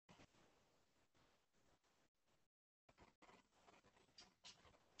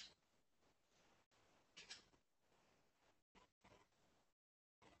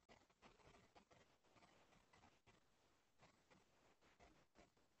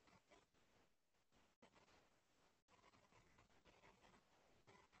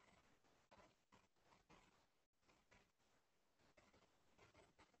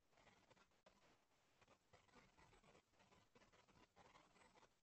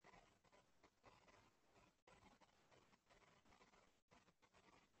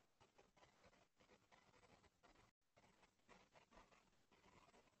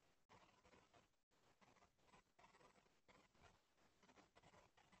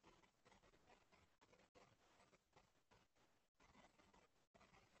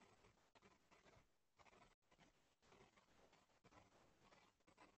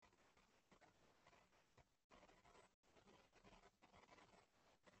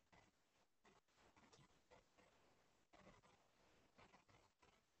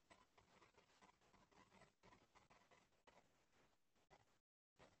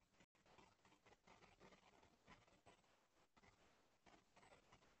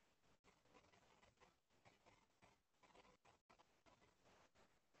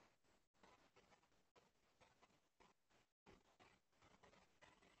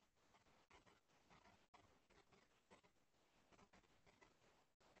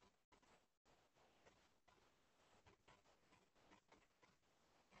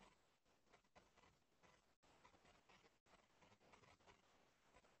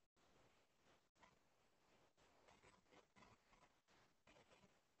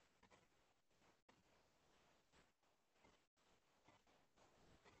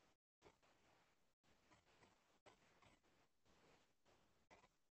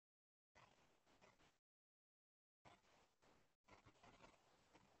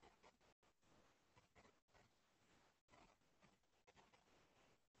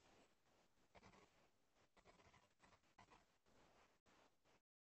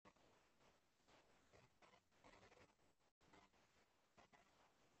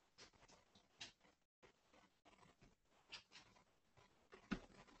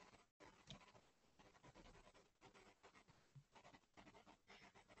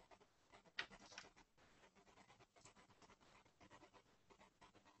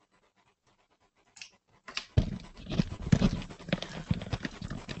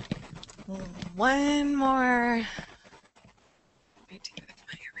One more. I do with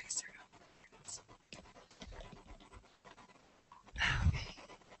my eraser.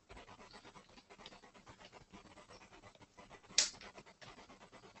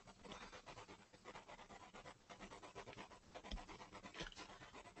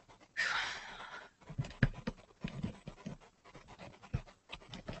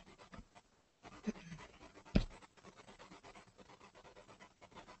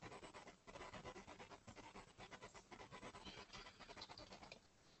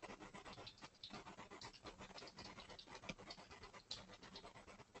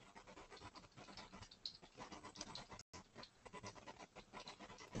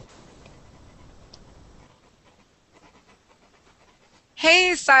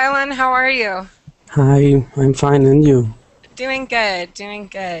 Hey, Silent, how are you? Hi, I'm fine, and you? Doing good, doing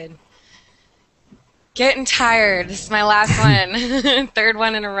good. Getting tired. This is my last one, third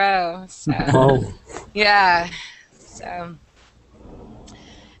one in a row. So, Oh, yeah. So,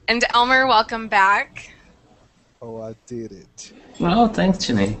 and Elmer, welcome back. Oh, I did it. Well, thanks,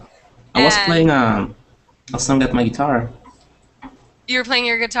 Janae. I was And playing a song at my guitar. you were playing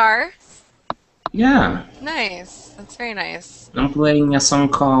your guitar? Yeah, Nice. That's very nice. I'm playing a song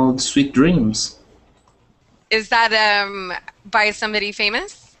called Sweet Dreams. Is that by somebody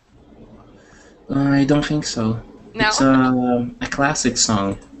famous? I don't think so. No? It's a classic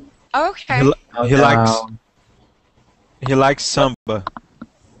song He Okay. li- he likes about... he likes samba.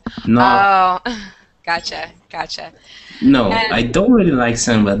 No, Oh, gotcha, gotcha. no, And I don't really like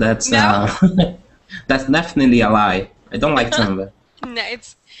samba. That's no? that's definitely a lie. I don't like samba. No,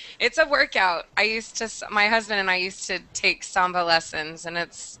 it's a workout. My husband and I used to take samba lessons, and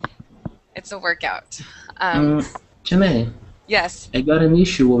it's a workout. Um, Um, Janae, yes. I got an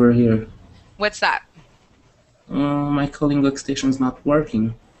issue over here. What's that? My calling workstation's not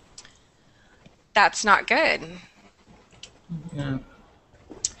working. That's not good. Yeah.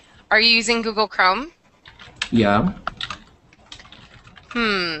 Are you using Google Chrome? Yeah.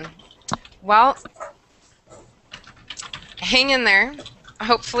 Well, hang in there.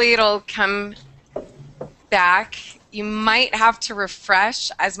 Hopefully it'll come back. You might have to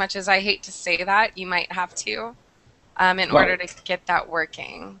refresh, as much as I hate to say that, you might have to, in order Well, to get that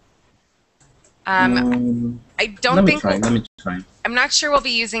working. I let don't me think try. Let me try. I'm not sure we'll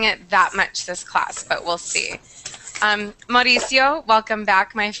be using it that much this class, but we'll see. Mauricio, welcome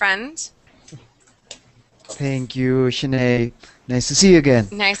back, my friend. Thank you, Shanae. Nice to see you again.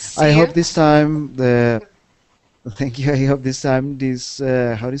 Nice to I see hope you. this time the thank you. I hope this time this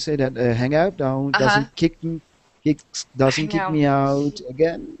how do you say that hangout Uh-huh. I doesn't kick know. me out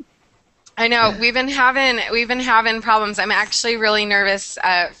again. I know we've been having problems. I'm actually really nervous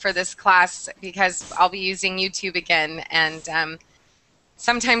for this class because I'll be using YouTube again, and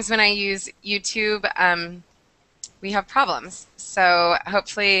sometimes when I use YouTube, we have problems. So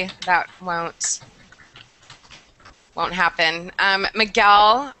hopefully that won't happen.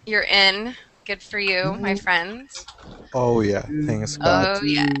 Miguel, you're in. Good for you, my Mm, friend. Oh yeah, thanks God. Oh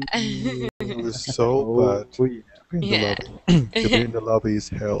yeah. It was so oh bad yeah. to be in the Yeah. lobby. To be in the lobby is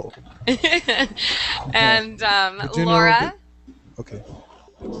hell. And But you know that. Laura, Okay.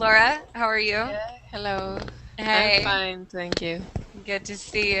 how are you? Yeah, hello. I'm Hey, fine, thank you. good to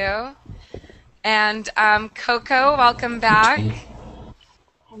see you. And Coco, welcome Okay. back.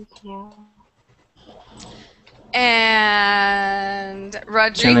 Thank you. And Janae,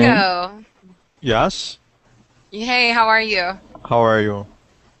 Rodrigo. Yes. Hey, how are you? How are you?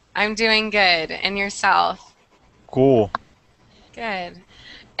 I'm doing good. And yourself? Cool. Good.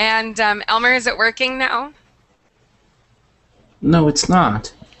 And Elmer, is it working now? no, it's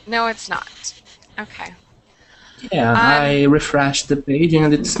not. No, it's not. Okay. Yeah, Um, I refreshed the page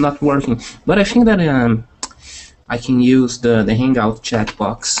and it's not working. But I think that I can use the Hangout chat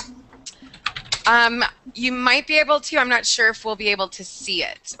box. um, you might be able to. I'm not sure if we'll be able to see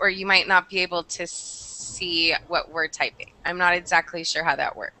it, or you might not be able to see what we're typing. I'm not exactly sure how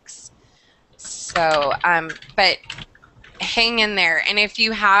that works. So, but hang in there. And if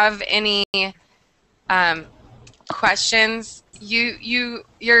you have any um, questions, your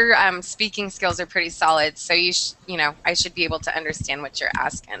speaking skills are pretty solid, so I should be able to understand what you're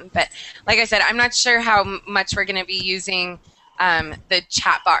asking. But like I said, I'm not sure how much we're going to be using the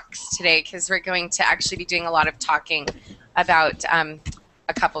chat box today, because we're going to actually be doing a lot of talking about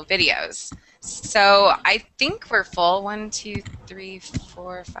a couple videos. So I think we're full. 1, 2, 3,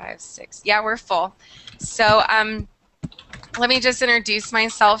 4, 5, 6. Yeah, we're full. So let me just introduce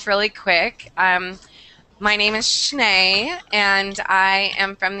myself really quick. My name is Shanae, and I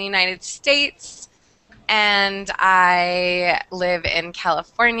am from the United States, and I live in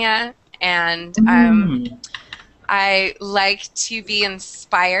California, and Mm. I like to be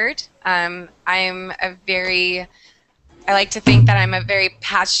inspired. I like to think that I'm a very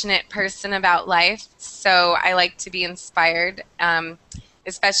passionate person about life, so I like to be inspired,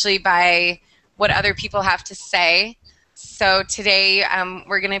 especially by what other people have to say. So today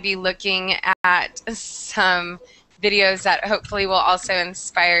we're going to be looking at some videos that hopefully will also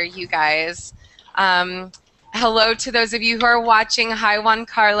inspire you guys. Hello to those of you who are watching. Hi, Juan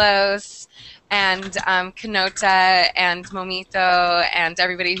Carlos and Kanota and Momito and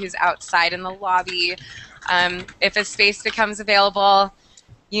everybody who's outside in the lobby. If a space becomes available,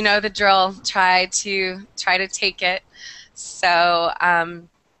 you know the drill. Try to take it. So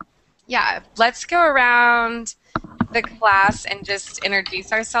yeah, let's go around the class and just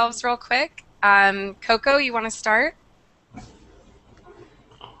introduce ourselves real quick. Coco, you want to start?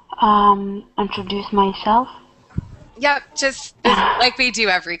 Introduce myself. Yep, just like we do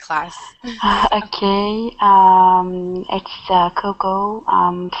every class. Okay. It's Coco.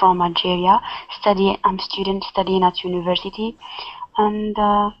 I'm from Algeria. I'm student studying at university, and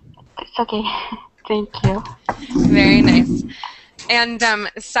it's okay. Thank you. Very nice. And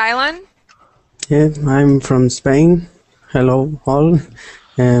Cylon? Yes, I'm from Spain. Hello, all.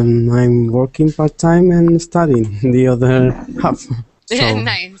 I'm working part-time and studying the other half. So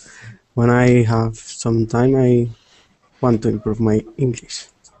Nice. when I have some time, I want to improve my English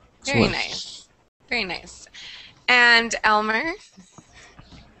as Very well. nice. Very nice. And Elmer?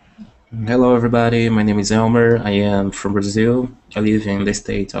 Hello, everybody. My name is Elmer. I am from Brazil. I live in the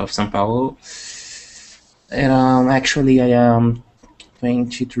state of São Paulo. And actually, I am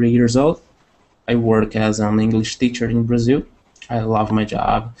 23 years old. I work as an English teacher in Brazil. I love my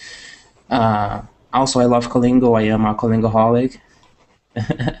job. Also, I love Colingo. I am a Colingoholic.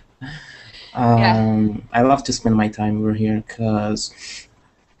 I love to spend my time over here because,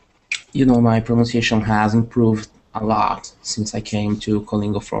 you know, my pronunciation has improved a lot since I came to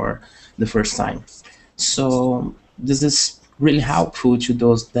Colingo for the first time. So this is really helpful to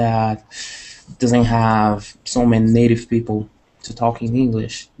those that doesn't have so many native people to talk in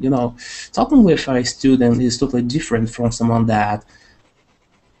English. You know, talking with a student is totally different from someone that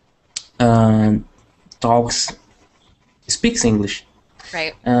speaks English.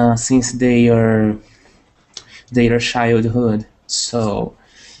 Right. Since their childhood. So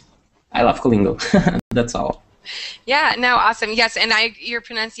I love Colingo. That's all. Yeah, no, awesome. Yes, and your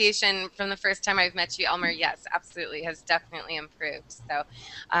pronunciation from the first time I've met you, Elmer, yes, absolutely, has definitely improved. So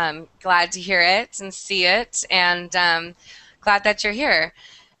glad to hear it and see it, and glad that you're here.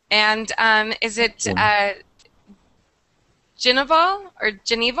 And is it Genival or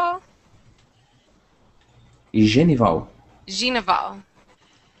Genival? Genival. Genival.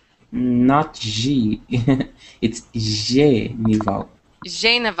 Not G. It's Genival.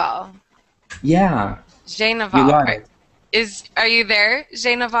 Genival. Yeah. Genival. You got it. Are you there,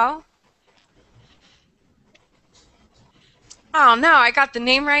 Genival? Oh no, I got the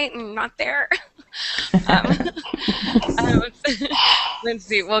name right and not there. Let's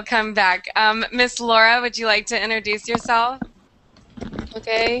see, we'll come back. Miss Laura, would you like to introduce yourself?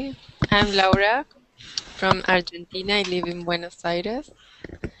 Okay. I'm Laura from Argentina. I live in Buenos Aires.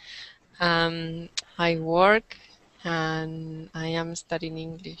 I work and I am studying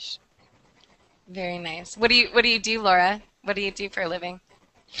English. Very nice. What do you do, Laura? What do you do for a living?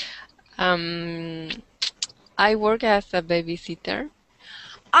 I work as a babysitter.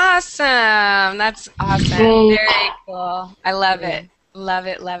 Awesome. That's awesome. Great. Very cool. I love it. Love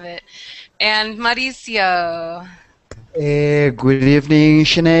it. Love it. And Mauricio. Good evening,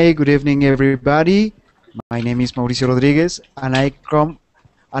 Shanae. Good evening, everybody. My name is Mauricio Rodriguez, and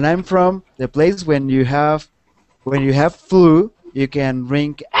I'm from the place when you have flu, you can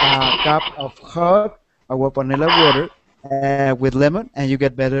drink a cup of hot agua panela water with lemon, and you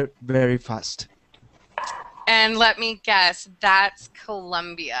get better very fast. And let me guess, that's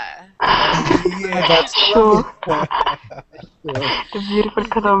Colombia. Yeah, that's Sure. The beautiful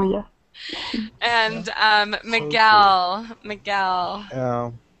Colombia. And Miguel. Miguel.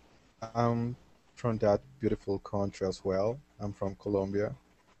 I'm from that beautiful country as well. I'm from Colombia.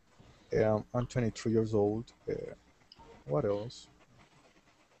 I'm 23 years old. What else?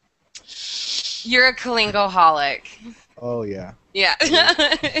 You're a Kalingoholic. Oh yeah. Yeah.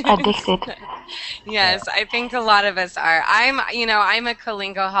 Addicted. Yes, I think a lot of us are. I'm a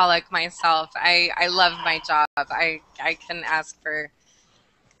Kalingoholic myself. I love my job. I couldn't ask for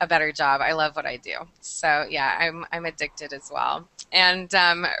a better job. I love what I do. So yeah, I'm addicted as well. And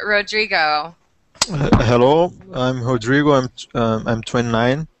Rodrigo. Hello, I'm Rodrigo. I'm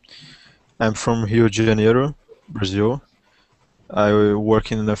 29. I'm from Rio de Janeiro, Brazil. I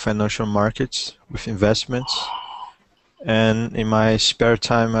work in the financial markets with investments, and in my spare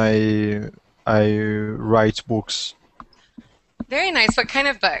time, I write books, Very nice. What kind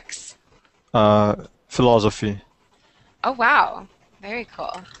of books? philosophy. Oh wow. Very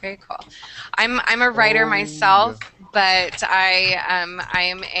cool. Very cool. I'm a writer Oh, myself, yeah. but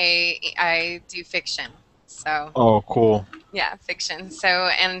I do fiction. So Oh, cool. yeah, fiction. So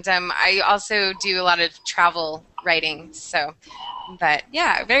and I also do a lot of travel writing. So but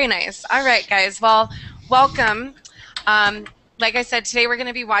yeah, very nice. All right, guys. Well, welcome. Um, like I said, today we're going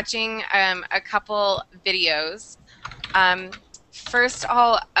to be watching a couple videos. Um, first,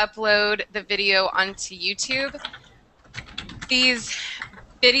 I'll upload the video onto YouTube. These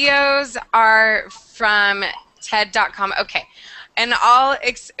videos are from TED.com. Okay, and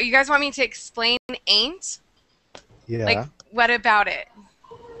you guys want me to explain ain't? Like, Yeah. what about it?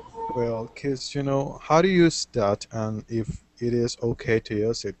 Well, because, how to use that and if it is okay to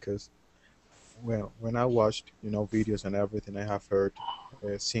use it. Because, well, when I watched, videos and everything, I have heard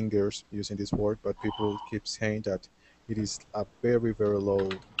singers using this word, but people keep saying that it is a very, very low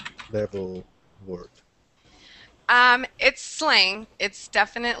level word. It's slang. It's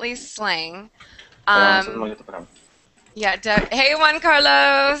definitely slang. Espera un segundo Um, que tocará. yeah. Hey, Juan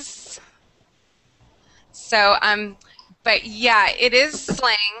Carlos. So, but yeah, it is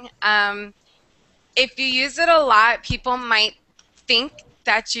slang. If you use it a lot, people might think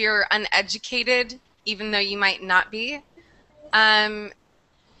that you're uneducated, even though you might not be.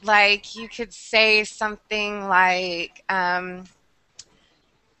 Like you could say something like,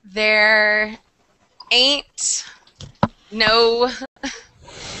 "There ain't no,"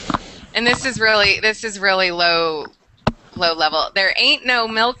 and this is really low level. There ain't no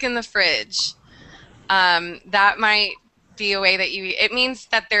milk in the fridge. That might be a way that it means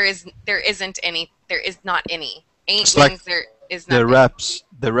that there isn't any. There is not any. Ain't It's like means there is the nothing.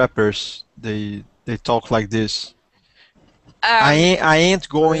 the rappers, they talk like this. Um, I ain't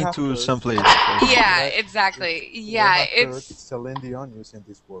going have to heard. some place. yeah, I- exactly. I Yeah, have heard it's. Celine Dion using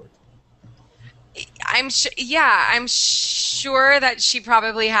this word. I'm sure that she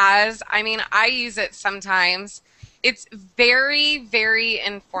probably has. I mean, I use it sometimes. It's very, very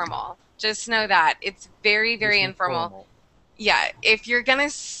informal. Just know that it's very, It is very informal. informal. Yeah, if you're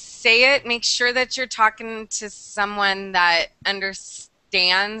gonna say it, make sure that you're talking to someone that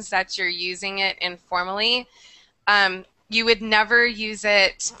understands that you're using it informally. You would never use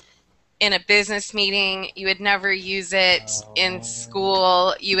it in a business meeting. You would never use it in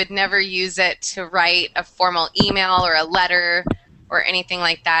school. You would never use it to write a formal email or a letter or anything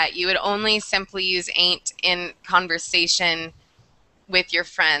like that. You would only simply use ain't in conversation with your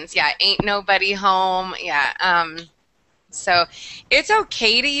friends. Yeah, ain't nobody home. Yeah. So it's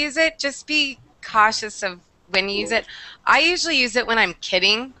okay to use it. Just be cautious of when you use it. I usually use it when I'm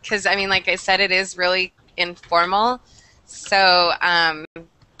kidding because, I mean, like I said, it is really informal. So I'm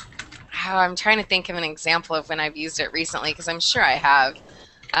trying to think of an example of when I've used it recently because I'm sure I have.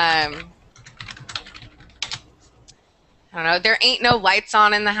 I don't know. There ain't no lights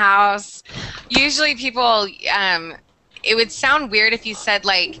on in the house. Usually people, it would sound weird if you said,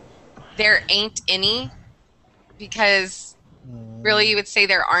 like, there ain't any because really you would say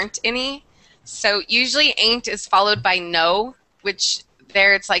there aren't any. So usually ain't is followed by no, which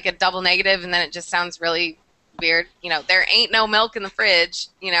there it's like a double negative and then it just sounds really weird. There ain't no milk in the fridge,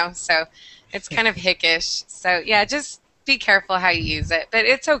 so it's kind of hickish. So yeah, just be careful how you use it. But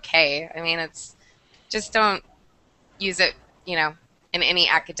it's okay. I mean, it's just don't use it, in any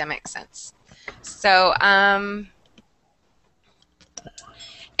academic sense. So, and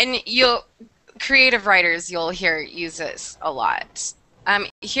creative writers, you'll hear use this a lot.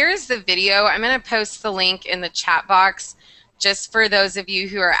 Here's the video. I'm going to post the link in the chat box just for those of you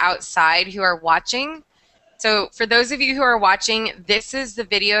who are outside who are watching. So for those of you who are watching, this is the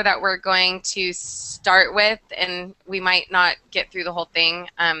video that we're going to start with, and we might not get through the whole thing.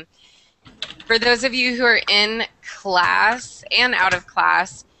 For those of you who are in class and out of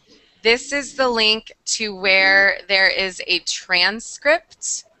class, this is the link to where there is a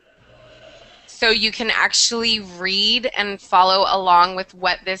transcript. So you can actually read and follow along with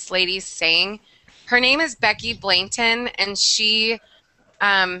what this lady's saying. Her name is Becky Blainton, and she's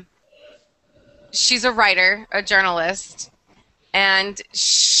a writer, a journalist, and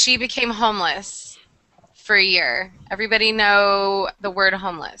she became homeless for a year. Everybody know the word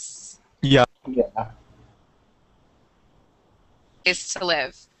homeless? Yeah. Yeah. Place to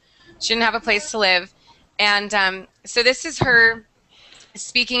live. She didn't have a place to live. And so this is her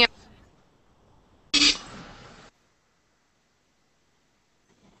speaking.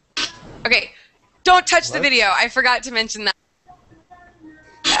 Okay, don't touch the video. I forgot to mention that.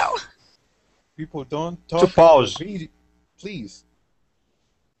 People don't To touch pause. video, please.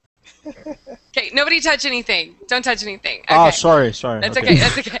 Okay, nobody touch anything. Don't touch anything. Ah, Okay. sorry. That's Okay. okay.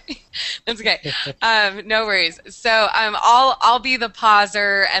 That's okay. That's okay. No worries. So I'll be the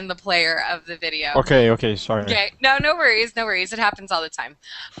pauser and the player of the video. Okay. Sorry. Okay. No worries. No worries. It happens all the time.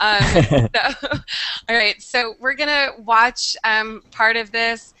 All right. So we're gonna watch part of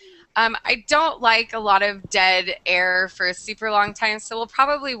this. I don't like a lot of dead air for a super long time, so we'll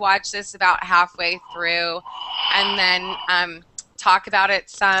probably watch this about halfway through, and then talk about it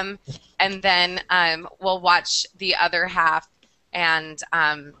some, and then we'll watch the other half and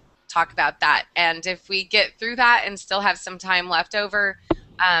talk about that. And if we get through that and still have some time left over,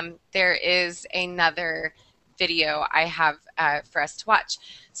 there is another video I have for us to watch.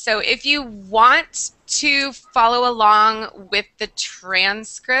 So if you want to follow along with the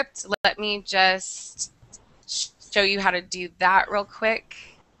transcript, let me just show you how to do that real quick.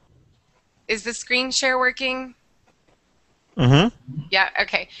 Is the screen share working? Mm-hmm. Yeah,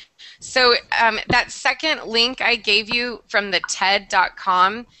 okay. So that second link I gave you from the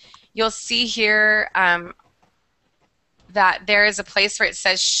TED.com, you'll see here that there is a place where it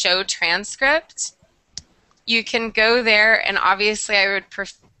says show transcript. You can go there, and obviously I would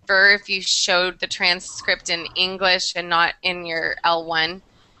prefer if you showed the transcript in English and not in your L1,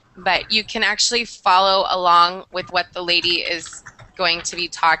 but you can actually follow along with what the lady is going to be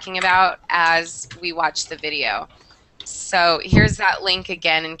talking about as we watch the video. So here's that link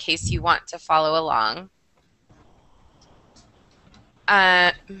again in case you want to follow along.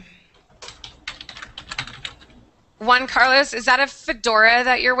 Juan Carlos, is that a fedora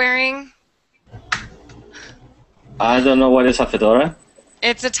that you're wearing? I don't know what is a fedora.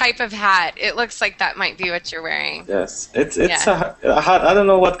 It's a type of hat. It looks like that might be what you're wearing. Yes, it's a hat. I don't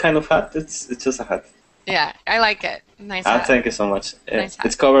know what kind of hat. It's just a hat. Yeah, I like it. Nice hat. Thank you so much. Nice hat.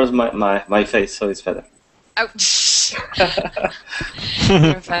 It covers my face, so it's better. Oh,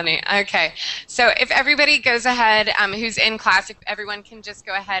 you're funny. Okay, so if everybody goes ahead, who's in class, if everyone can just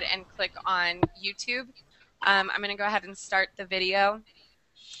go ahead and click on YouTube. I'm going to go ahead and start the video,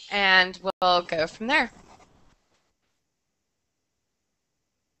 and we'll go from there.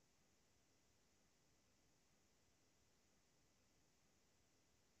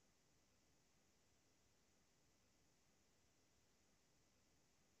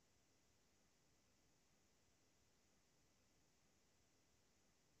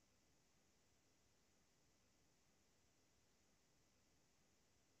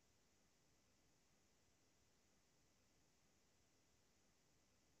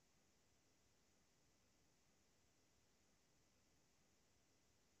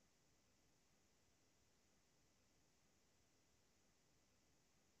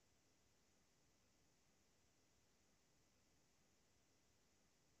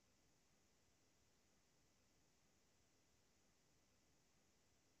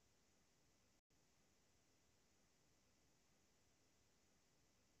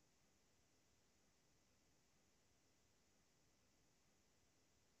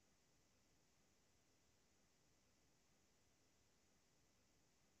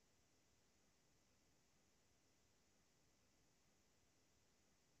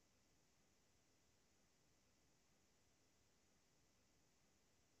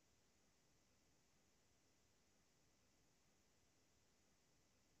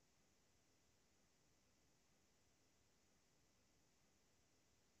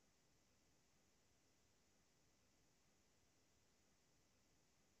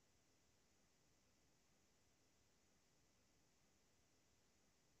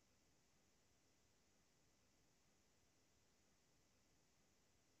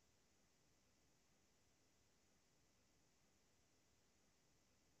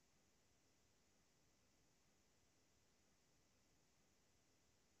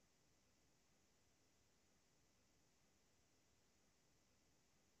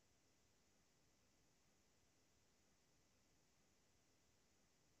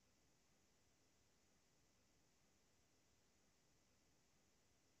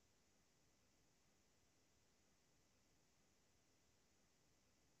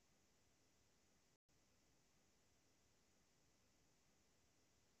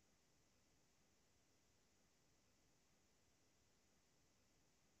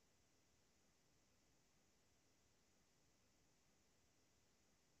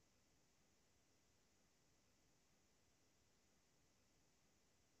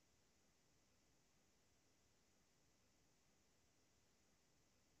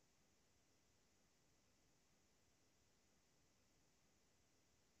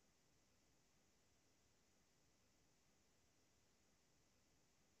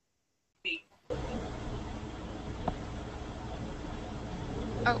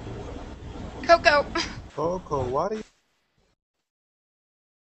 Oh, Coco. Coco, what are you?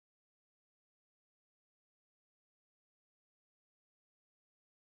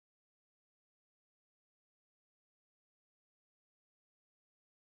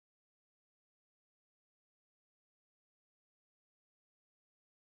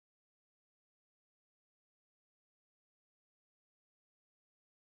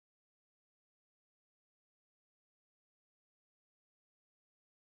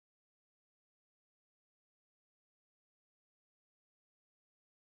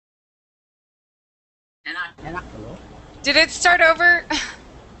 Did it start over?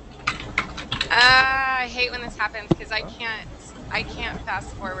 I hate when this happens because I can't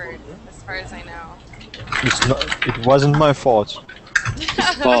fast forward as far as I know. It wasn't my fault.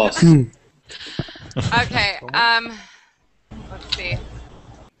 Pause. Okay, let's see.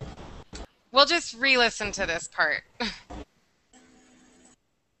 We'll just re-listen to this part.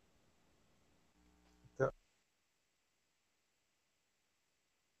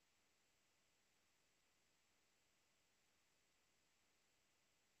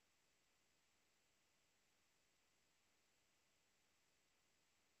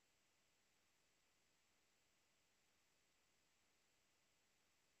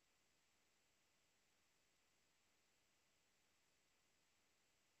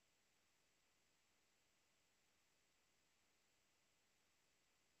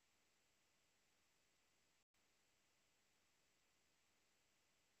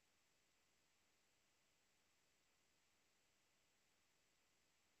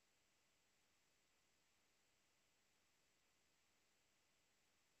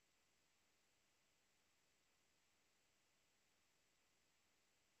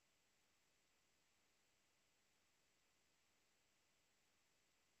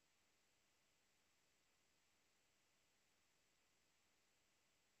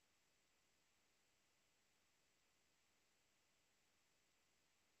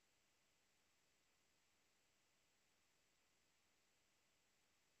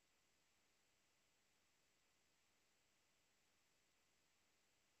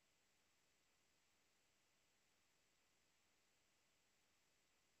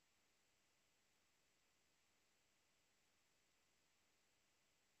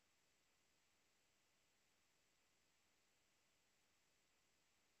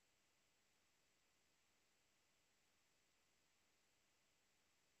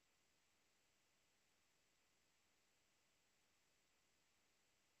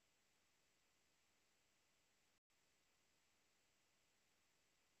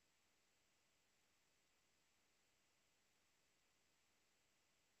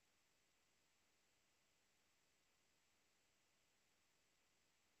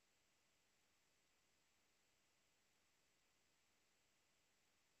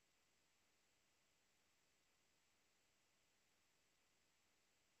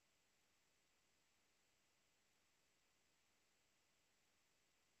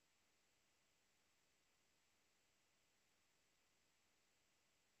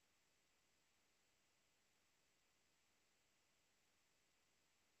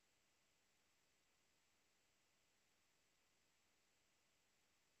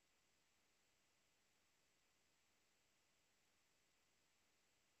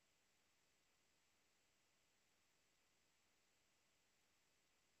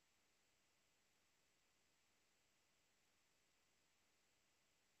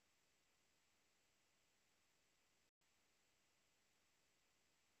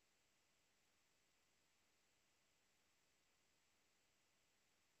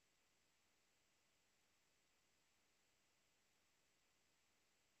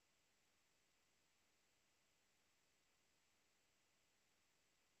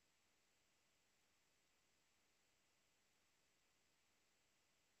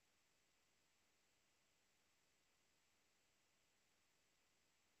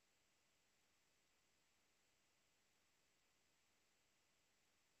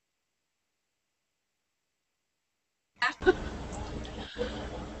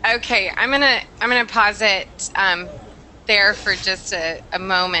 Okay, I'm gonna pause it there for just a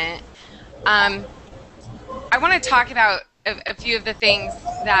moment. I want to talk about a few of the things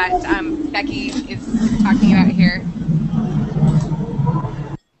that Becky is talking about here.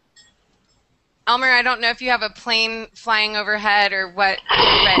 Elmer, I don't know if you have a plane flying overhead or what,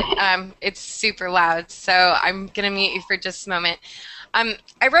 but it's super loud, so I'm going to mute you for just a moment. I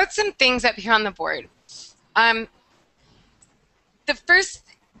wrote some things up here on the board. The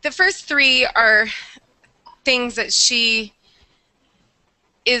first three are things that she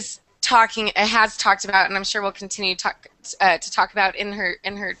is has talked about, and I'm sure we'll continue to talk about in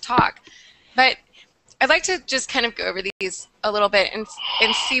her talk. But I'd like to just kind of go over these a little bit and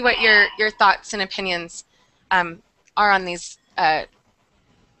see what your thoughts and opinions are on these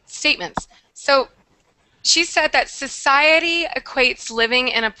statements. So she said that society equates living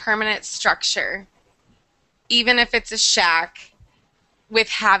in a permanent structure, even if it's a shack, with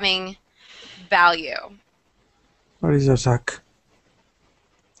having value. What is a shack?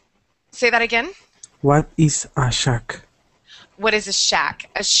 Say that again. What is a shack? What is a shack?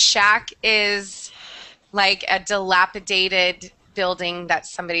 A shack is like a dilapidated building that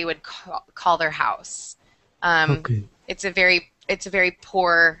somebody would call their house. Okay. It's a very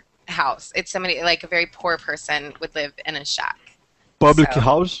poor house. It's somebody like a very poor person would live in a shack. Public So-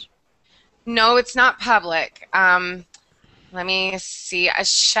 house? No, it's not public. Let me see. A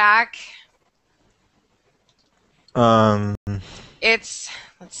shack. Let's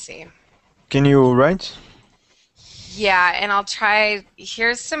see. Can you write? Yeah, and I'll try.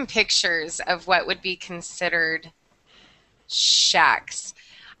 Here's some pictures of what would be considered shacks.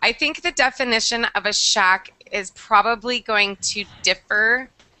 I think the definition of a shack is probably going to differ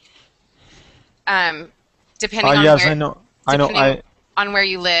depending on Yes, where, I know. I know. depending on where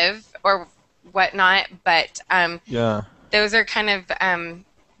you live or whatnot. But Yeah. those are kind of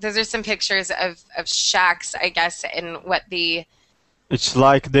those are some pictures of shacks, I guess, and what the It's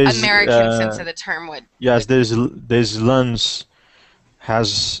like there's American sense of the term would. yes, there's lands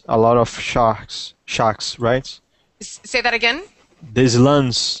has a lot of shacks, right? Say that again. This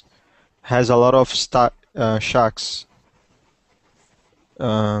lands has a lot of shacks.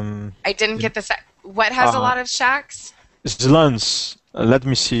 I didn't get this. What has a lot of shacks? Slums. Let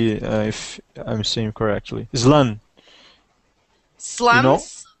me see if I'm saying correctly. Slum. Slums? know?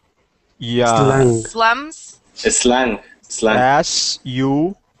 Yeah. Slang. Slums? Slang.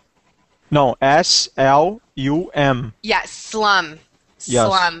 SLUM. Yeah, slum. Yes.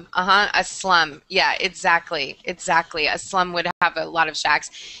 Slum. A slum. Yeah, exactly. Exactly. A slum would have a lot of shacks.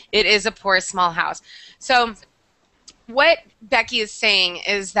 It is a poor, small house. So what Becky is saying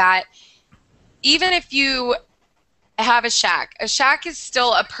is that even if you have a shack is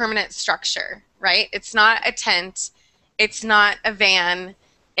still a permanent structure, right? It's not a tent. It's not a van.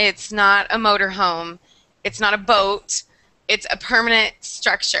 It's not a motorhome. It's not a boat. It's a permanent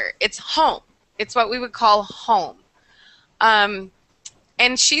structure. It's home. It's what we would call home. And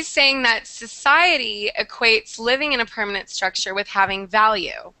she's saying that society equates living in a permanent structure with having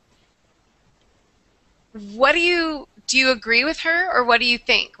value. What do you agree with her, or what do you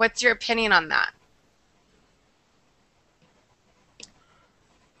think? What's your opinion on that?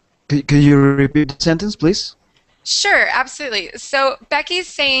 Could you repeat the sentence, please? Sure, absolutely. So Becky's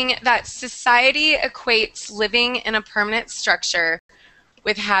saying that society equates living in a permanent structure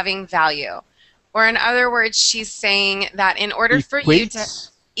with having value. Or in other words, she's saying that in order for you to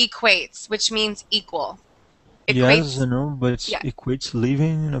equates, which means equal. Yes, I know, but Yeah. equates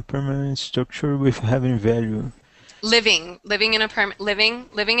living in a permanent structure with having value. Living in a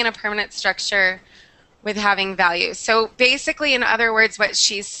permanent structure with having value. So basically, in other words, what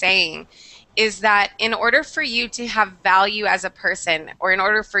she's saying is that in order for you to have value as a person, or in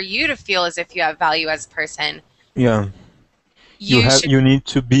order for you to feel as if you have value as a person, Yeah. should You need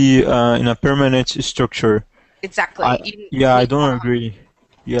to be in a permanent structure. exactly. I don't agree.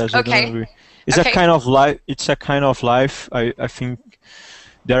 Yes, I don't Okay. agree. It's Okay. a kind of life. It's a kind of life. I think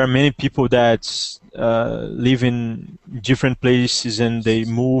there are many people that live in different places and they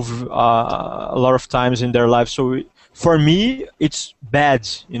move a lot of times in their life. So for me, it's bad,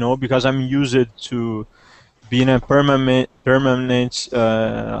 because I'm used to be in a permanent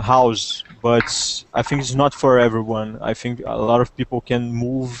house. But I think it's not for everyone. I think a lot of people can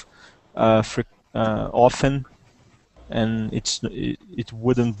move often, and it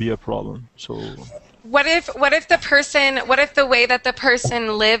wouldn't be a problem. So what if the way that the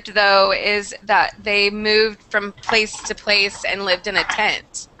person lived though is that they moved from place to place and lived in a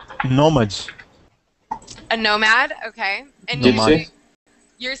tent? nomads. A nomad, okay. And Gypsy?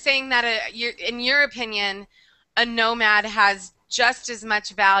 you're saying that in your opinion, a nomad has just as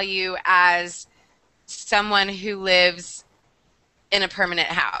much value as someone who lives in a permanent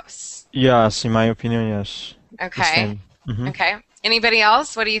house. Yes, in my opinion, yes. The Okay. same. Mhm. Okay. Anybody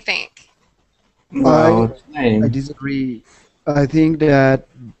else? What do you think? Well, I disagree. I think that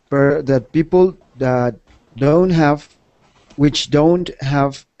that people that which don't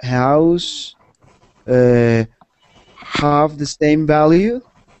have house, have the same value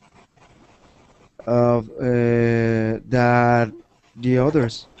of that the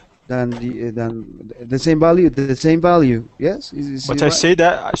others the same value. The same value. Yes, is But it I right? say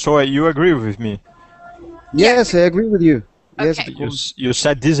that, so you agree with me. Yes, I agree with you. Yes, Okay. of course. You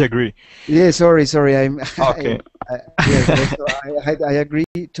said disagree. Yeah, sorry. I'm. Okay. Yes, yes. So I agree.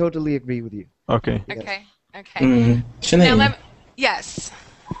 Totally agree with you. Okay. Yes. Okay. Okay. Now Sinead, yes.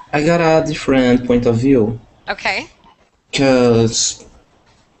 I got a different point of view. Okay. Because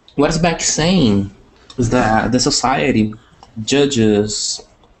what's back saying is that the society judges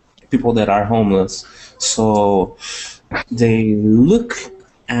people that are homeless. So they look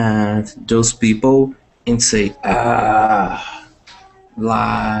at those people and say,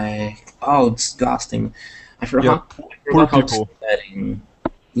 like, oh, disgusting. I forgot, I Poor forgot how to say people. that in.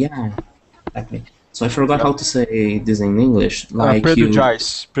 Yeah, exactly. So I forgot Yeah. how to say this in English. Like you.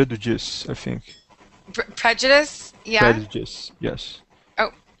 Prejudice, I think. Prejudice? Yeah. Prejudice, yes.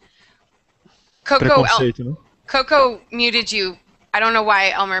 Oh. Preconceito, no? Coco muted you. I don't know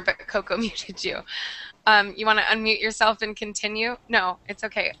why, Elmer, but Coco muted you. You want to unmute yourself and continue? No, it's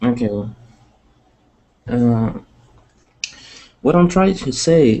okay. Okay. What I'm trying to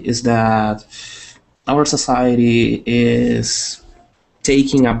say is that our society is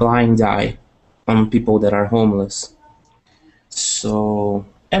taking a blind eye on people that are homeless. So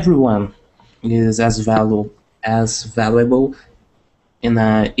everyone is as valuable in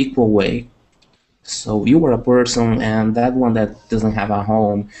an equal way. So you are a person, and that one that doesn't have a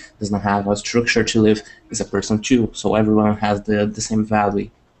home, doesn't have a structure to live, is a person too. So everyone has the same value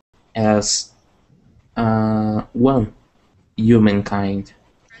as one humankind.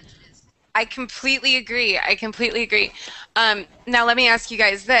 I completely agree. I completely agree. Now let me ask you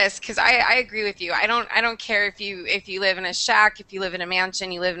guys this, because I agree with you. I don't care if you live in a shack, if you live in a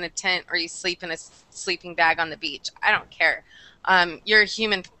mansion, you live in a tent, or you sleep in a sleeping bag on the beach. I don't care. You're a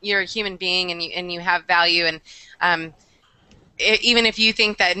human. You're a human being, and you have value. And even if you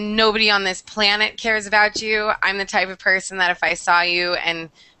think that nobody on this planet cares about you, I'm the type of person that if I saw you and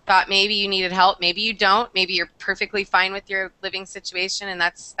thought maybe you needed help, maybe you don't, maybe you're perfectly fine with your living situation and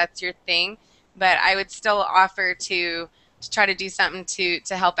that's your thing, but I would still offer to try to do something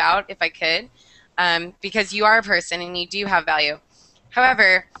to help out if I could, because you are a person and you do have value.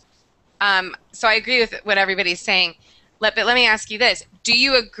 However, so I agree with what everybody's saying. But let me ask you this: do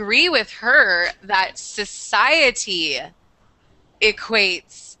you agree with her that society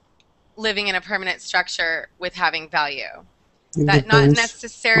equates living in a permanent structure with having value? It That not depends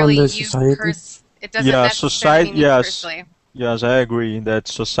necessarily on the you society. it doesn't Yeah, necessarily society, mean you yes. personally. Yes, I agree that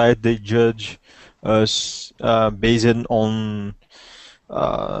society they judge us based on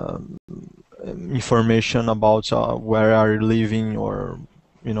uh, information about where are you living, or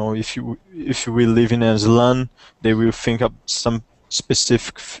if we live in a slum, they will think of some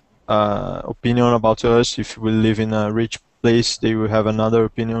specific opinion about us. If we live in a rich place, they will have another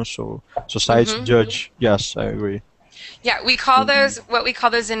opinion. So society judge. Yes, I agree. Yeah, we call those, what we call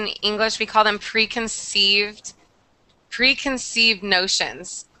those in English, we call them preconceived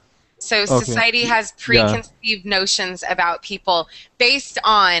notions. So Okay. society has Yeah. preconceived notions about people based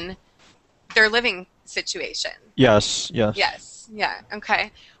on their living situation. Yes. Yes. Yes. Yeah.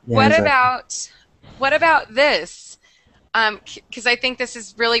 Okay. Yeah, What exactly. about this? Because I think this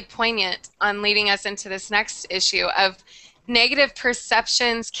is really poignant on leading us into this next issue of negative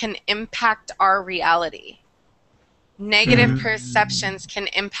perceptions can impact our reality. Negative perceptions can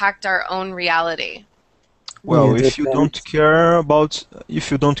impact our own reality. Well, Yeah, if you don't depends. care about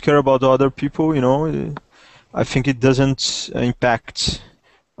other people, I think it doesn't impact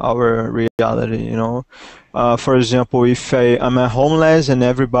our reality. For example, if I'm a homeless and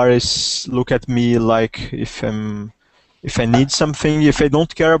everybody's look at me like if I need something, if I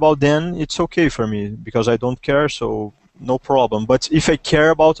don't care about them, it's okay for me because I don't care, so no problem. But if I care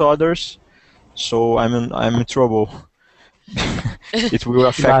about others, so I'm in trouble. It will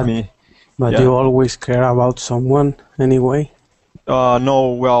affect But me. but Yeah. you always care about someone anyway.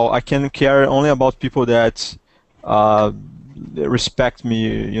 No, well, I can care only about people that uh, respect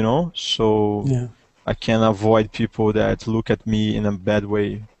me, so Yeah. I can avoid people that look at me in a bad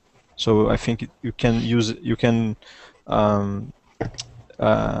way. So I think um,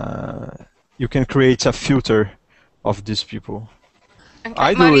 uh, you can create a filter of these people. Okay,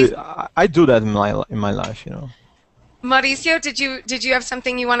 I do that in my life, Mauricio, did you have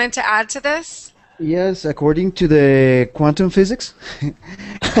something you wanted to add to this? Yes, according to the quantum physics,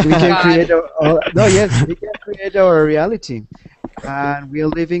 we can God. create no, yes, we can create our reality, and we are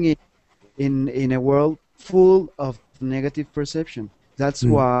living in a world full of negative perception. That's Mm.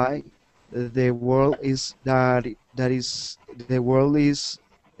 why the world is that is the world is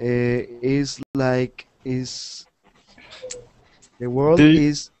like is the world The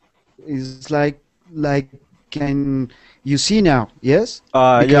is is like can you see now? Yes,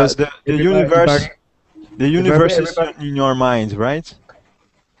 Yeah, because the everybody, universe is everybody, in your mind, right?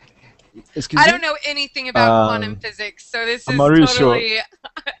 excuse I me. don't know anything about quantum physics, so this is Mauricio, totally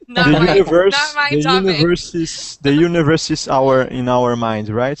the not my the topic. universe is our in our mind,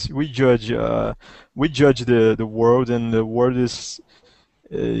 right? We judge the world, and the world is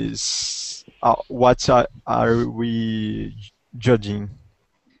what are we judging,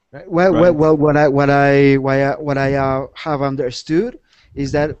 Right. Well, well, right? well. What I have understood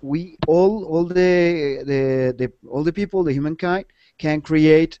is that we all all the people, the humankind, can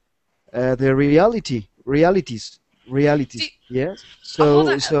create the Do, realities. Yes. hold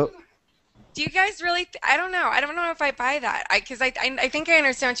on. So Do you guys really? I don't know. I don't know if I buy that. Because I think I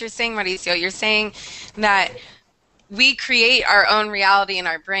understand what you're saying, Mauricio. You're saying that we create our own reality in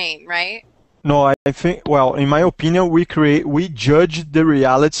our brain, right? No, I think, well, in my opinion, we judge the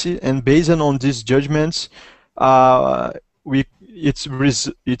reality, and based on these judgments,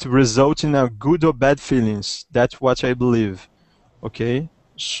 it results in a good or bad feelings. That's what I believe. Okay, Okay.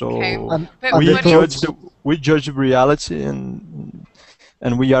 so But and the what? thoughts. we judge reality, and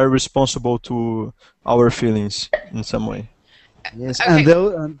we are responsible to our feelings in some way. Yes, Okay.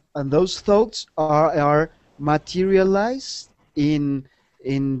 and those thoughts are materialized in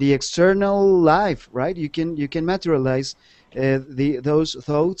the external life, right? You can materialize the those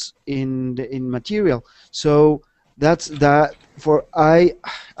thoughts in material. So that's that for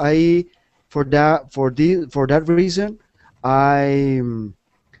for that reason I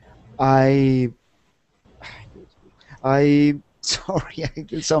I I sorry,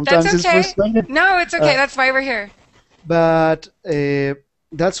 That's sometimes it's okay. frustrated. No, it's okay. Uh, That's why we're here. but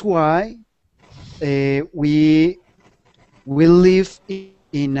that's why we live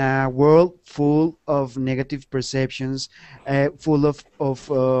in a world full of negative perceptions, full of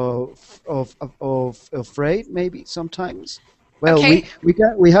afraid maybe sometimes. Well, Okay.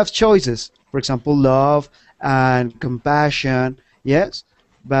 we have choices. For example, love and compassion. Yes,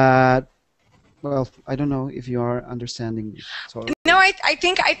 but well, I don't know if you are understanding me. Sorry. No, I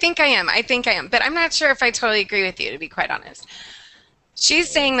think I am. I think I am. But I'm not sure if I totally agree with you, to be quite honest. She's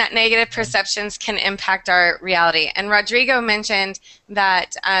saying that negative perceptions can impact our reality. And Rodrigo mentioned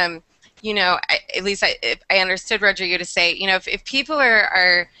that, at least I understood Rodrigo to say, if people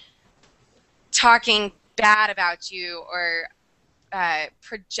are talking bad about you or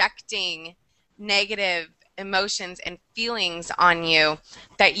projecting negative emotions and feelings on you,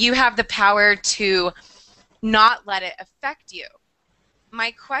 that you have the power to not let it affect you.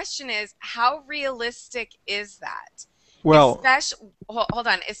 My question is, how realistic is that? Well, Hold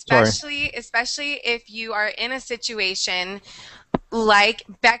on. sorry. Especially if you are in a situation like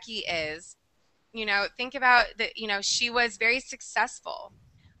Becky is. Think about that. She was very successful.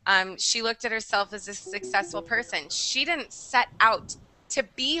 She looked at herself as a successful person. She didn't set out to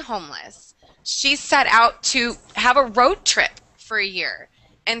be homeless. She set out to have a road trip for a year,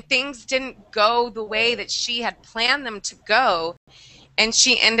 and things didn't go the way that she had planned them to go, and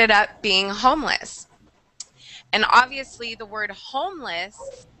she ended up being homeless. And obviously, the word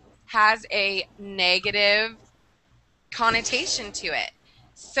homeless has a negative connotation to it.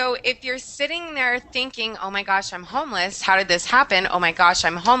 So if you're sitting there thinking, oh my gosh, I'm homeless, how did this happen? Oh my gosh,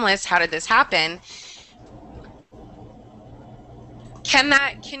 I'm homeless, how did this happen?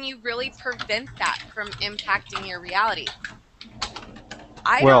 Can you really prevent that from impacting your reality?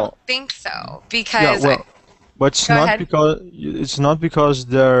 I don't think so, because but it's go not ahead. because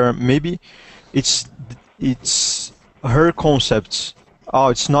there maybe it's her concepts. Oh,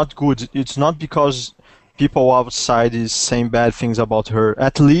 it's not good. It's not because people outside is saying bad things about her.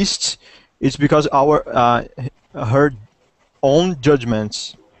 At least it's because her own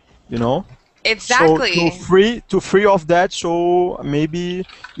judgments, you know. Exactly. So to free of that, so maybe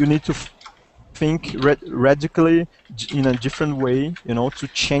you need to think radically in a different way, to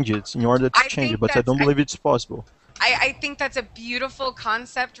change it in order to change it. But I don't believe it's possible. I think that's a beautiful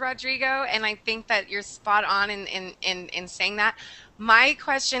concept, Rodrigo, and I think that you're spot on in saying that. My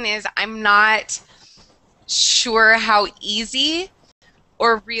question is, I'm not sure how easy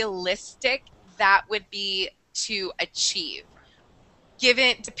or realistic that would be to achieve,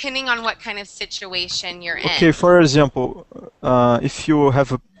 depending on what kind of situation you're in. Okay, for example, if you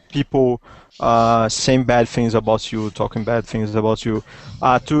have people saying bad things about you, talking bad things about you,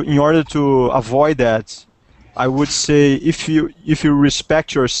 in order to avoid that, I would say if you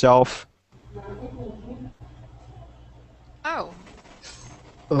respect yourself. Oh.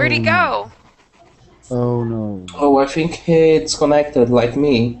 Where'd he go? Oh no. Oh, I think it's connected like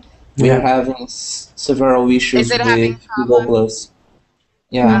me. We are having several issues Is it having with Google problems? Plus.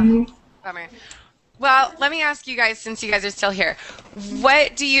 Yeah. Bummer. Well, let me ask you guys, since you guys are still here,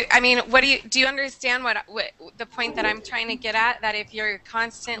 do you understand what the point that I'm trying to get at? That if you're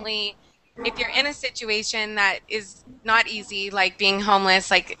in a situation that is not easy, like being homeless,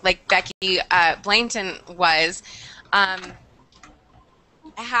 like Becky Blainton was,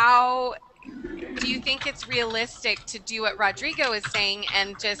 how do you think it's realistic to do what Rodrigo is saying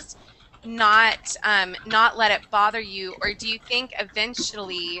and just not let it bother you, or do you think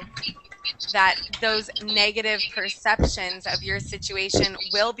eventually that those negative perceptions of your situation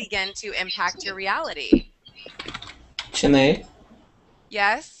will begin to impact your reality? Sinead,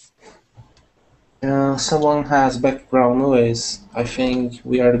 Yes? someone has background noise. I think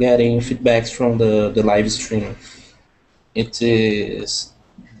we are getting feedbacks from the live stream. It is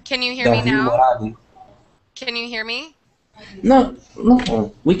Can you hear me Davi now? Morali. Can you hear me? No,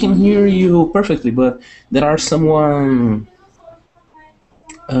 no, we can hear you perfectly, but there are someone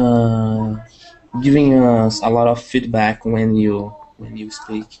uh, giving us a lot of feedback when you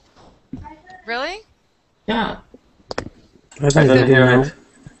speak. Really? Yeah. I don't get it now.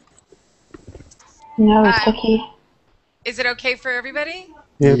 No, it's okay. Is it okay for everybody?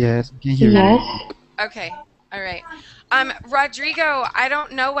 Yep. Yes, we can hear you. Yes. Okay. All right. Rodrigo, I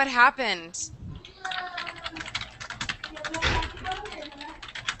don't know what happened.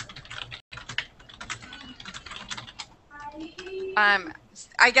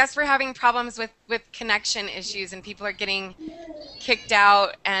 I guess we're having problems with connection issues, and people are getting kicked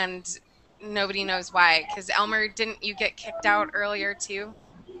out, and nobody knows why. Because Elmer, didn't you get kicked out earlier too?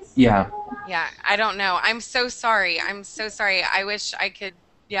 Yeah. Yeah, I don't know. I'm so sorry. I'm so sorry. I wish I could.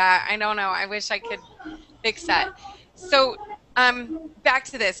 Yeah, I don't know. I wish I could fix that. So, back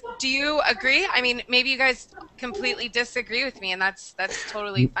to this. Do you agree? I mean, maybe you guys completely disagree with me, and that's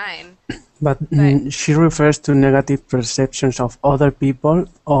totally fine. But she refers to negative perceptions of other people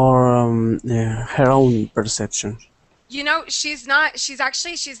or her own perceptions. You know, she's not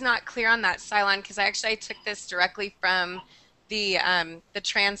clear on that, Cylon, because I took this directly from the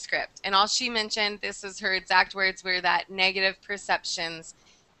transcript, and all she mentioned, this was her exact words, were that negative perceptions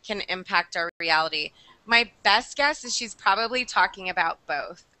can impact our reality. My best guess is she's probably talking about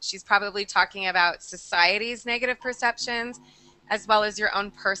both. She's probably talking about society's negative perceptions as well as your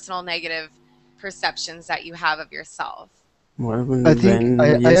own personal negative perceptions that you have of yourself. Well, I think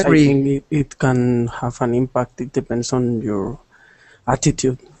I yes, agree. I think it can have an impact. It depends on your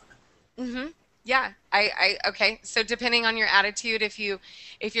attitude. Mm-hmm. Yeah, okay. So depending on your attitude, if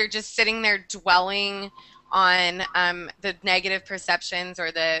you're just sitting there dwelling on the negative perceptions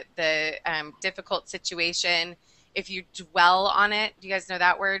or the difficult situation, if you dwell on it, do you guys know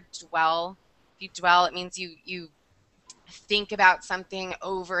that word, dwell? If you dwell, it means you think about something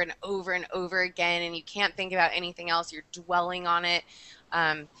over and over and over again, and you can't think about anything else. You're dwelling on it.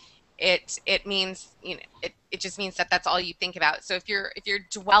 It means, you know, it just means that that's all you think about. So if you're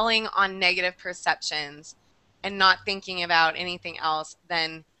dwelling on negative perceptions and not thinking about anything else,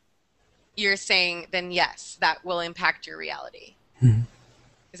 then you're saying, then yes, that will impact your reality. Mm-hmm.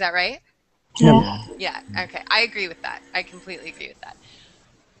 Is that right? Yeah. Yeah. Okay. I agree with that. I completely agree with that.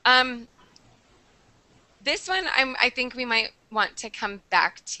 This one, I think we might want to come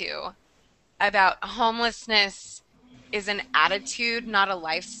back to, about homelessness is an attitude, not a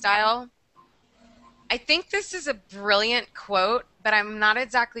lifestyle. I think this is a brilliant quote, but I'm not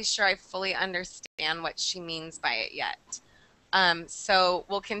exactly sure I fully understand what she means by it yet. So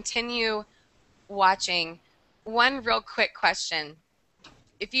we'll continue watching. One real quick question.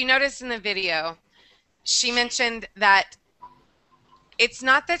 If you notice in the video, she mentioned that it's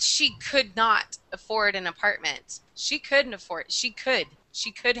not that she could not afford an apartment. She couldn't afford. She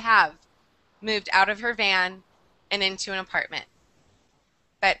could have moved out of her van and into an apartment.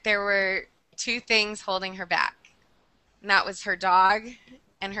 But there were two things holding her back. And that was her dog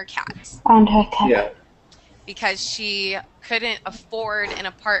and her cat. And her cat. Yeah. Because she couldn't afford an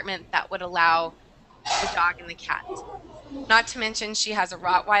apartment that would allow the dog and the cat. Not to mention she has a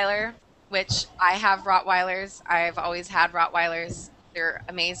Rottweiler, which I have Rottweilers. I've always had Rottweilers. They're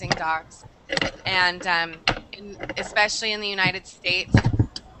amazing dogs. And especially in the United States,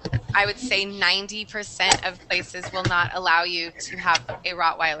 I would say 90% of places will not allow you to have a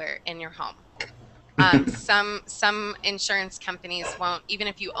Rottweiler in your home. Some insurance companies won't, even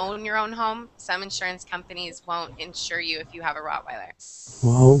if you own your own home, some insurance companies won't insure you if you have a Rottweiler.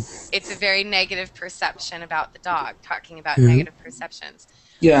 Wow. It's a very negative perception about the dog, talking about negative perceptions.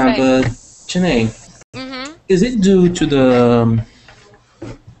 Yeah, but Janae, is it due to the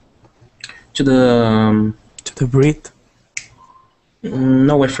breed?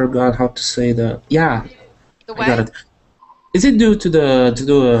 No, I forgot how to say that. Yeah, the I got it. Is it due to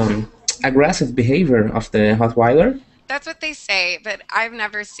the aggressive behavior of the Rottweiler? That's what they say, but I've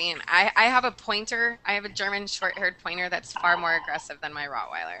never seen. I have a pointer. I have a German short-haired pointer that's far more aggressive than my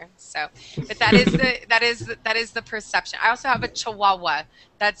Rottweiler. So, but that is the perception. I also have a Chihuahua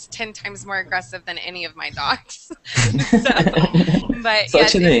that's 10 times more aggressive than any of my dogs. So, but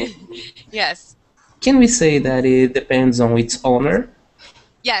Such yes, yes, Can we say that it depends on its owner?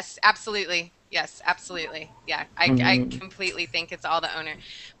 yes, absolutely. Yes, absolutely. Yeah, I completely think it's all the owner.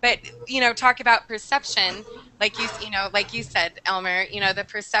 But talk about perception, like like you said, Elmer. The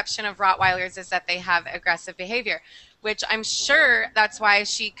perception of Rottweilers is that they have aggressive behavior, which I'm sure that's why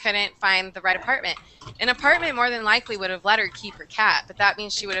she couldn't find the right apartment. An apartment more than likely would have let her keep her cat, but that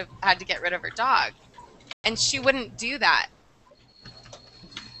means she would have had to get rid of her dog, and she wouldn't do that.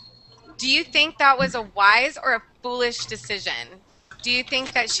 Do you think that was a wise or a foolish decision? Do you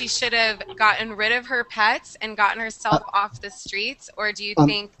think that she should have gotten rid of her pets and gotten herself off the streets, or do you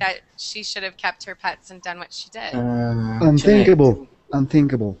think that she should have kept her pets and done what she did? Unthinkable.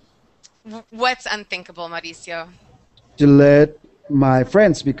 Unthinkable. What's unthinkable, Mauricio? To let my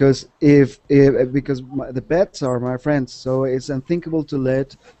friends, because the pets are my friends, so it's unthinkable to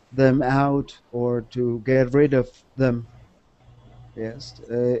let them out or to get rid of them. Yes,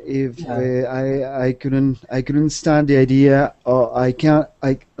 if I couldn't stand the idea, or I can't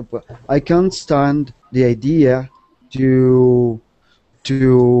stand the idea to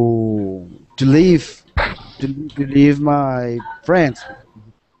leave my friends.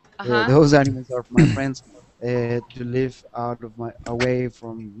 Those animals are my friends. To live out of away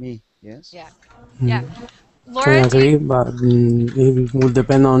from me. Yes. Yeah. Mm. Yeah. I Laura, agree, but it will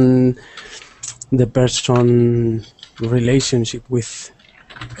depend on the person relationship with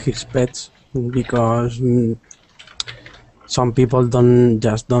his pets, because some people don't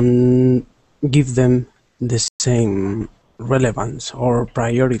give them the same relevance or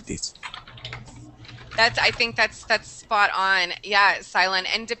priorities. I think that's spot on. Yeah, Silent.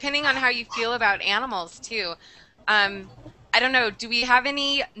 And depending on how you feel about animals too. I don't know, do we have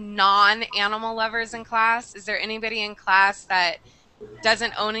any non-animal lovers in class? Is there anybody in class that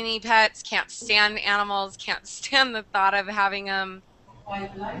doesn't own any pets, can't stand animals, can't stand the thought of having them?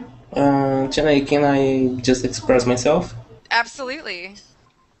 Can I just express myself? Absolutely.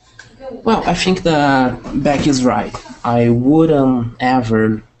 Well, I think that Beck is right. I wouldn't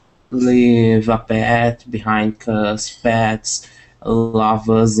ever leave a pet behind because pets love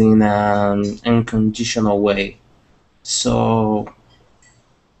us in an unconditional way. So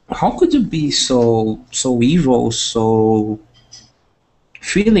how could you be so evil, so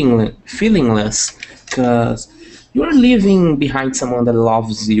feelingless? Because you're leaving behind someone that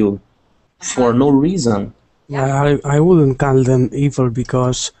loves you for no reason. Yeah. I wouldn't call them evil,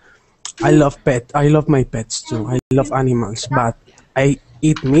 because I love my pets too. I love animals, but I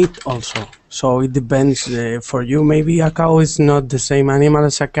eat meat also. So it depends. For you, maybe a cow is not the same animal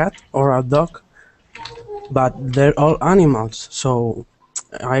as a cat or a dog, but they're all animals. So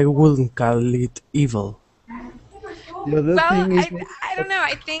I wouldn't call it evil. The other Well, thing is I don't know.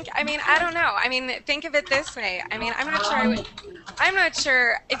 I don't know. I mean, think of it this way. I mean, I'm not sure. I'm not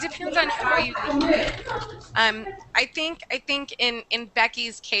sure. It depends on how you look at it. I think in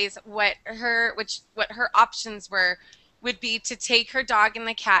Becky's case, what her options would be to take her dog and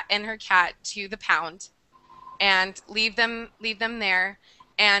her cat to the pound, and leave them there,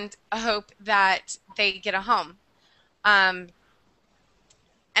 and hope that they get a home. And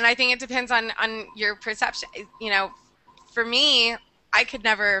I think it depends on your perception. For me, I could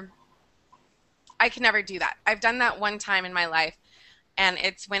never do that. I've done that one time in my life, and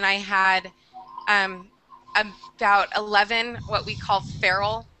it's when I had about 11 what we call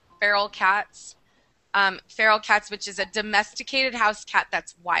feral cats. Feral cats, which is a domesticated house cat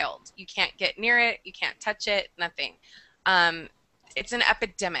that's wild. You can't get near it, you can't touch it, nothing. It's an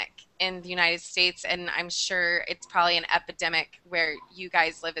epidemic in the United States, and I'm sure it's probably an epidemic where you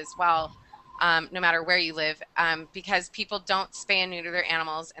guys live as well. No matter where you live, because people don't spay and neuter their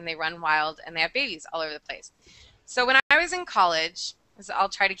animals, and they run wild, and they have babies all over the place. So when I was in college, so I'll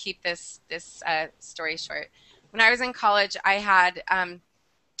try to keep this story short. When I was in college, I had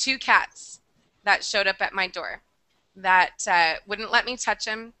 2 cats that showed up at my door that wouldn't let me touch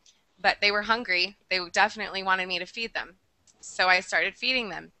them, but they were hungry. They definitely wanted me to feed them. So I started feeding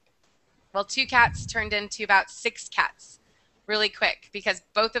them. Well, 2 cats turned into about 6 cats really quick, because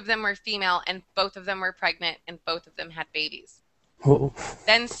both of them were female, and both of them were pregnant, and both of them had babies. Oh.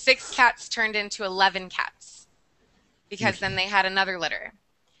 Then 6 cats turned into 11 cats, because then they had another litter.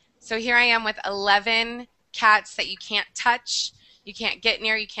 So here I am with 11 cats that you can't touch, you can't get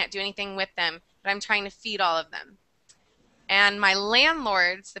near, you can't do anything with them, but I'm trying to feed all of them. And my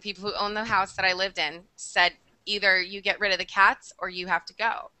landlords, the people who owned the house that I lived in, said either you get rid of the cats or you have to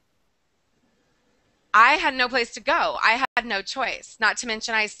go. I had no place to go. I had no choice. Not to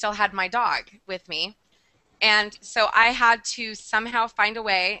mention I still had my dog with me. And so I had to somehow find a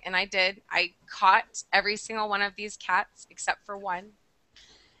way, and I did. I caught every single one of these cats except for one,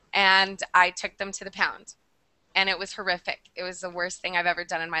 and I took them to the pound. And it was horrific. It was the worst thing I've ever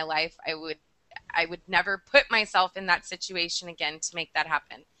done in my life. I would never put myself in that situation again to make that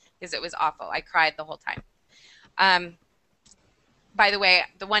happen, because it was awful. I cried the whole time. By the way,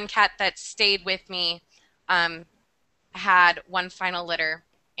 the one cat that stayed with me had one final litter,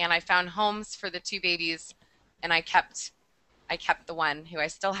 and I found homes for the 2 babies, and I kept the one who I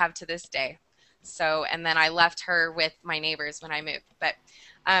still have to this day. So, and then I left her with my neighbors when I moved. But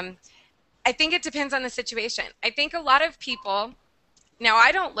I think it depends on the situation. I think a lot of people, now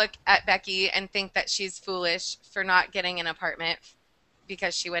I don't look at Becky and think that she's foolish for not getting an apartment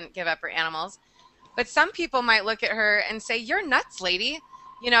because she wouldn't give up her animals. But some people might look at her and say, "You're nuts, lady.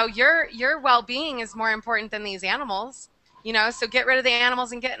 You know, your well-being is more important than these animals. You know, so get rid of the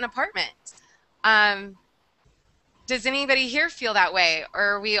animals and get an apartment." Does anybody here feel that way, or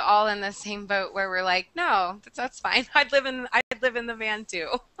are we all in the same boat where we're like, "No, that's fine. I'd live in the van too."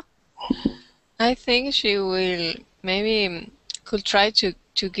 I think she will maybe could try to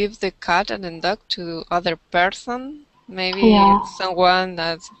give the cat and the dog to other person, maybe Yeah. someone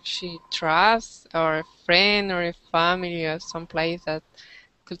that she trusts, or a friend, or a family, or some place that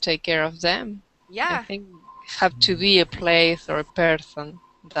could take care of them. I Yeah. think have to be a place or a person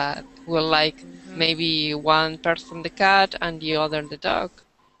that will like maybe one person the cat and the other the dog.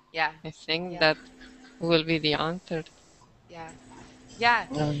 Yeah. I think Yeah. that will be the answer. Yeah. Yeah.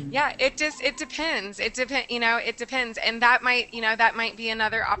 Yeah, it depends. It depends, you know, it depends. And that might, you know, that might be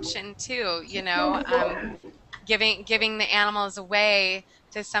another option too, you know, giving the animals away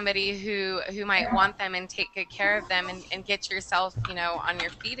to somebody who might want them and take good care of them, and get yourself, you know, on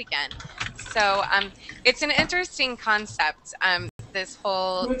your feet again. So it's an interesting concept, this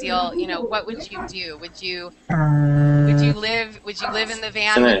whole deal. You know, what would you do? Would you live in the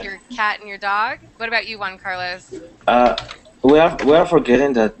van with Sinead, your cat and your dog? What about you, Juan Carlos? uh, we are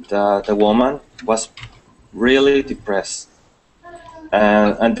forgetting that the woman was really depressed,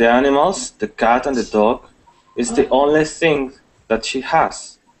 and the animals, the cat and the dog, is the only thing that she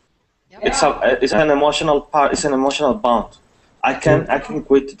has. Yep. It's an emotional part. It's an emotional bond. I can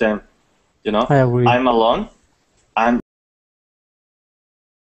quit them. You know, I agree. I'm alone. I'm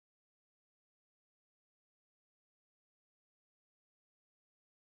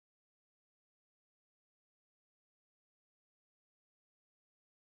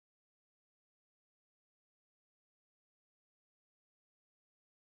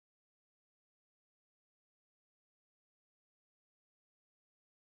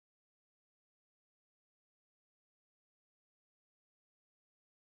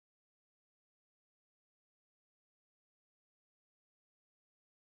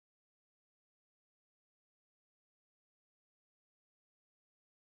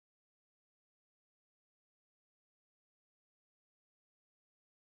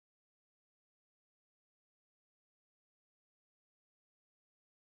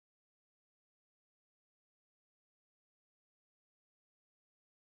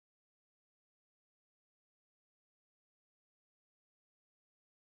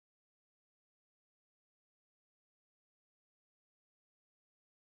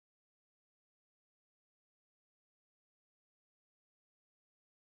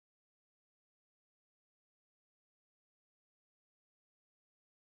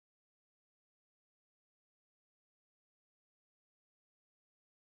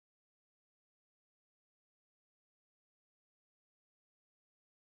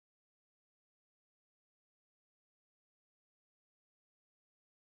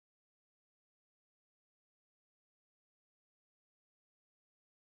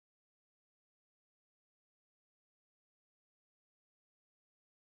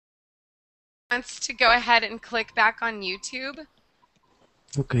Wants to go ahead and click back on YouTube,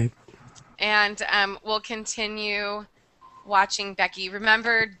 Okay. and we'll continue watching Becky.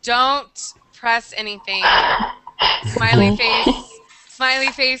 Remember, don't press anything. Smiley face,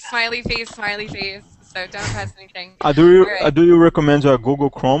 smiley face, smiley face, smiley face. So don't press anything. All right. Do you recommend Google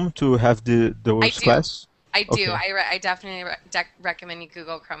Chrome to have those I do. class? I do. Okay. I definitely recommend you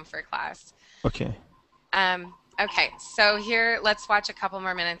Google Chrome for class. Okay. Okay, so here, let's watch a couple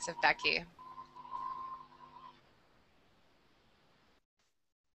more minutes of Becky.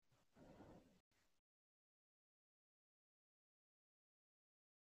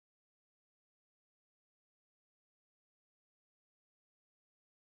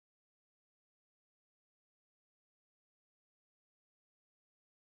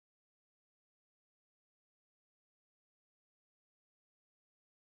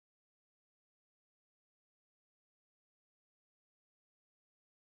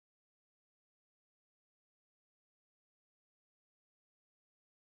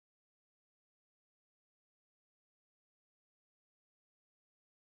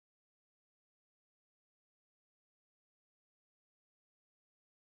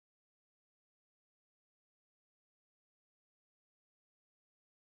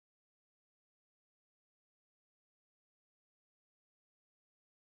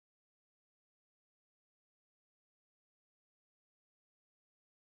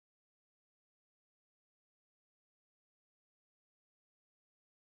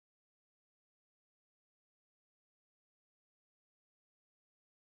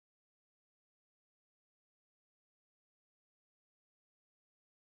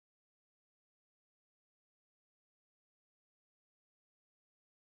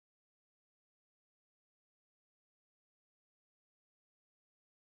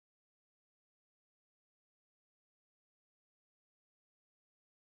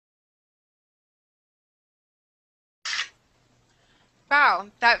 Wow,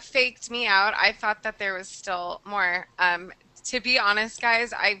 that faked me out. I thought that there was still more. To be honest,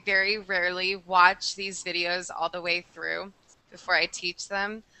 guys, I very rarely watch these videos all the way through before I teach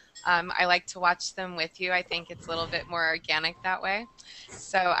them. I like to watch them with you. I think it's a little bit more organic that way.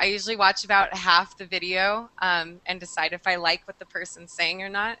 So I usually watch about half the video and decide if I like what the person's saying or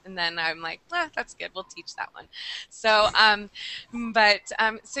not. And then I'm like, that's good. We'll teach that one. So,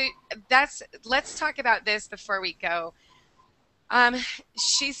 so let's talk about this before we go.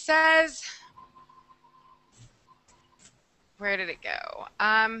 She says, where did it go?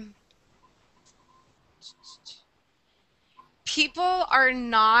 People are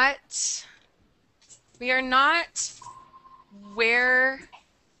not, we are not where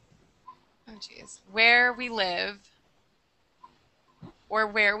we live or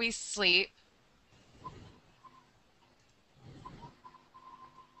where we sleep.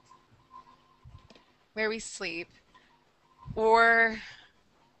 Or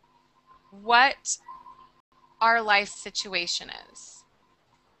what our life situation is.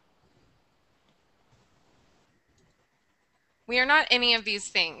 We are not any of these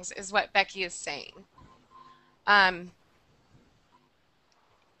things, is what Becky is saying. I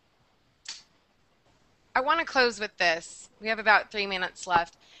want to close with this. We have about 3 minutes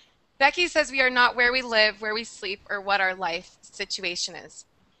left. Becky says we are not where we live, where we sleep, or what our life situation is.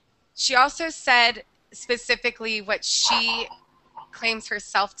 She also said specifically what she claims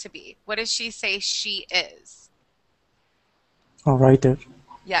herself to be. What does she say she is? A writer.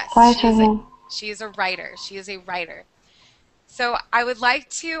 Yes, she is a writer. She is a writer. So I would like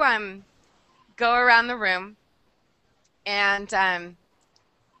to go around the room and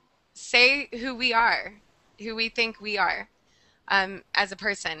say who we are, who we think we are as a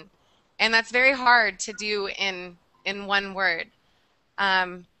person. And that's very hard to do in one word.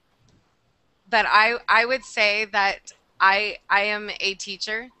 But I would say that I am a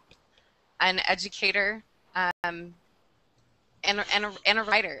teacher, an educator, and a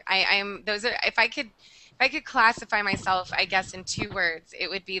writer. I am those are if I could classify myself, I guess, in 2 words, it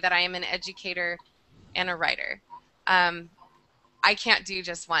would be that I am an educator and a writer. I can't do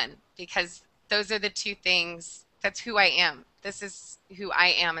just one because those are the 2 things. That's who I am. This is who I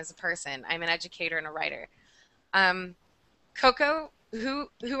am as a person. I'm an educator and a writer. Coco, who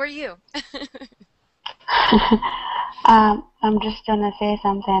are you? I'm just gonna say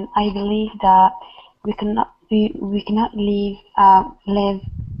something. I believe that we cannot live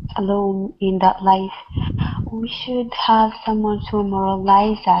alone in that life. We should have someone to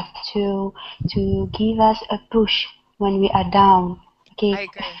moralize us, to give us a push when we are down. Okay,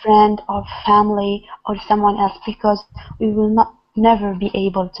 a friend or family or someone else, because we will never be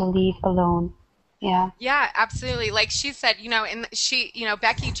able to live alone. Yeah. Yeah, absolutely. Like she said, and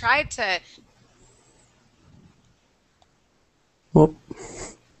Becky tried to.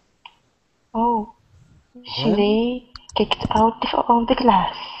 Oh, Shanae kicked out of the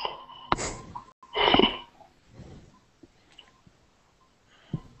class.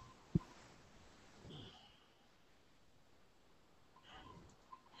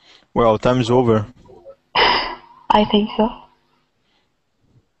 Well, time's over. I think so.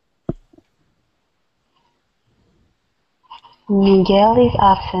 Miguel is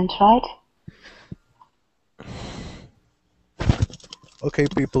absent, right? Okay,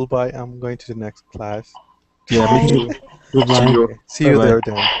 people, bye. I'm going to the next class. Yeah, me too. Goodbye. See you there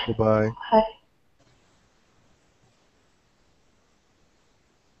then. Goodbye. Bye.